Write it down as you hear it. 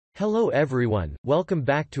Hello everyone, welcome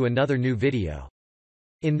back to another new video.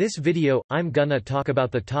 In this video, I'm gonna talk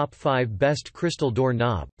about the top 5 best crystal door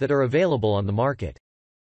knob that are available on the market.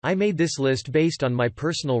 I made this list based on my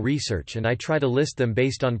personal research and I try to list them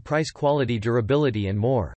based on price, quality, durability and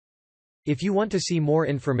more. If you want to see more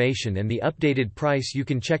information and the updated price, you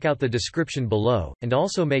can check out the description below, and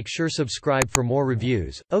also make sure subscribe for more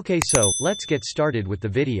reviews. Okay, so let's get started with the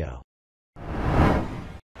video.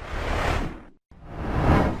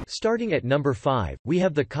 Starting at number 5, we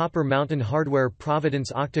have the Copper Mountain Hardware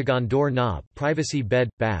Providence Octagon Door Knob, Privacy Bed,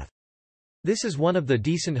 Bath. This is one of the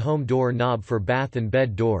decent home door knob for bath and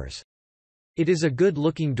bed doors. It is a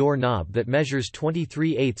good-looking door knob that measures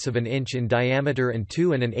 23/8 of an inch in diameter and 2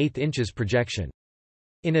 1/8 inches projection.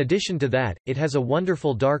 In addition to that, it has a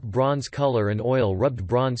wonderful dark bronze color and oil-rubbed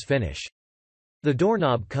bronze finish. The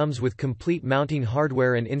doorknob comes with complete mounting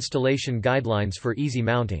hardware and installation guidelines for easy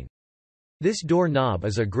mounting. This door knob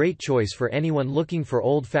is a great choice for anyone looking for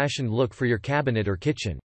old-fashioned look for your cabinet or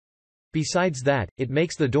kitchen. Besides that, it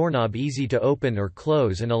makes the doorknob easy to open or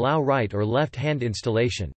close and allow right or left hand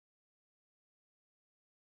installation.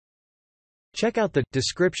 Check out the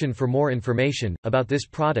description for more information about this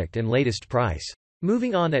product and latest price.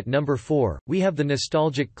 Moving on, at number 4, we have the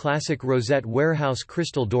nostalgic classic Rosette Warehouse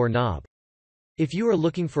Crystal Door Knob. If you are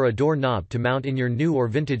looking for a door knob to mount in your new or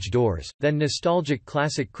vintage doors, then nostalgic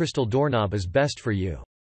classic crystal doorknob is best for you.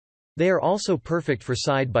 They are also perfect for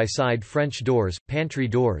side-by-side French doors, pantry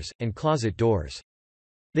doors, and closet doors.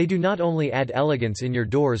 They do not only add elegance in your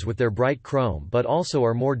doors with their bright chrome but also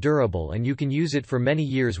are more durable, and you can use it for many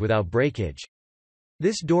years without breakage.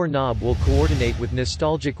 This door knob will coordinate with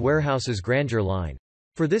Nostalgic Warehouse's Grandeur line.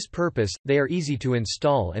 For this purpose, they are easy to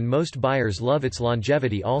install and most buyers love its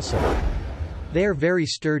longevity also. They are very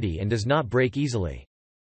sturdy and does not break easily.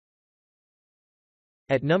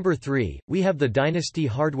 At number 3, we have the Dynasty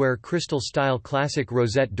Hardware Crystal Style Classic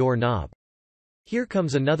Rosette Door Knob. Here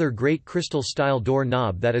comes another great crystal style door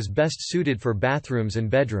knob that is best suited for bathrooms and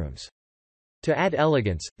bedrooms. To add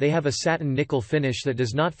elegance, they have a satin nickel finish that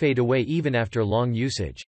does not fade away even after long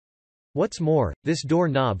usage. What's more, this door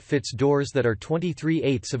knob fits doors that are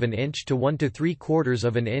 23/8 of an inch to 1 3/4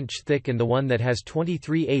 of an inch thick and the one that has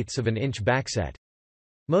 23/8 of an inch backset.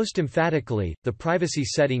 Most emphatically, the privacy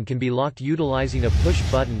setting can be locked utilizing a push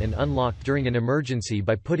button and unlocked during an emergency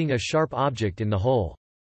by putting a sharp object in the hole.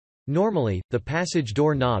 Normally, the passage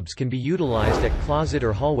door knobs can be utilized at closet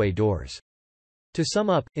or hallway doors. To sum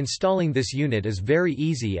up, installing this unit is very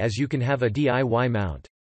easy as you can have a DIY mount.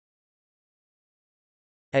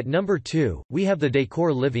 At number 2, we have the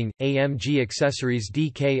Decor Living, AMG Accessories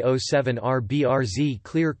DK07RBRZ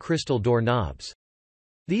Clear Crystal Door Knobs.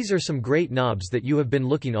 These are some great knobs that you have been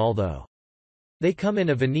looking although. They come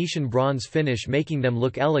in a Venetian bronze finish, making them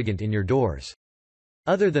look elegant in your doors.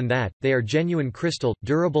 Other than that, they are genuine crystal,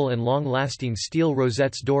 durable and long-lasting steel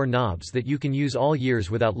rosettes door knobs that you can use all years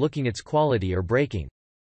without looking its quality or breaking.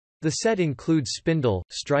 The set includes spindle,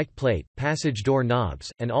 strike plate, passage door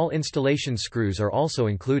knobs, and all installation screws are also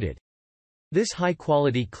included. This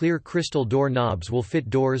high-quality clear crystal door knobs will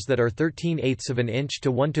fit doors that are 13/8 of an inch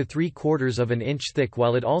to 1 3/4 of an inch thick,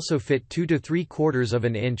 while it also fit 2 3/4 of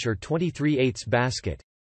an inch or 23/8 basket.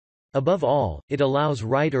 Above all, it allows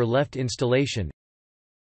right or left installation.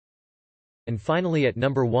 And finally, at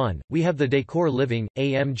number 1, we have the Decor Living,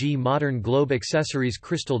 AMG Modern Globe Accessories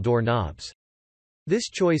Crystal Door Knobs.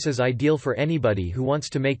 This choice is ideal for anybody who wants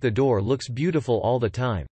to make the door looks beautiful all the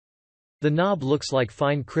time. The knob looks like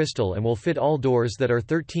fine crystal and will fit all doors that are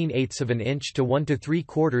 13/8 of an inch to 1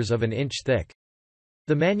 3/4 of an inch thick.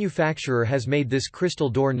 The manufacturer has made this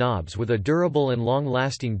crystal door knobs with a durable and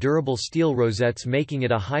long-lasting durable steel rosettes, making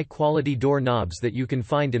it a high-quality door knobs that you can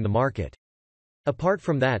find in the market. Apart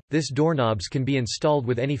from that, this doorknobs can be installed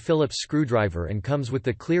with any Phillips screwdriver and comes with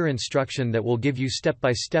the clear instruction that will give you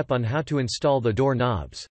step-by-step on how to install the door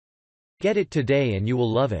knobs. Get it today and you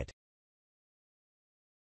will love it.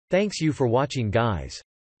 Thanks you for watching, guys.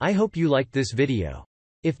 I hope you liked this video.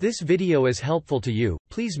 If this video is helpful to you,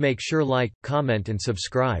 please make sure like, comment and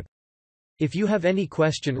subscribe. If you have any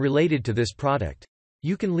question related to this product,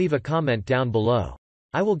 you can leave a comment down below.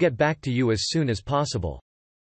 I will get back to you as soon as possible.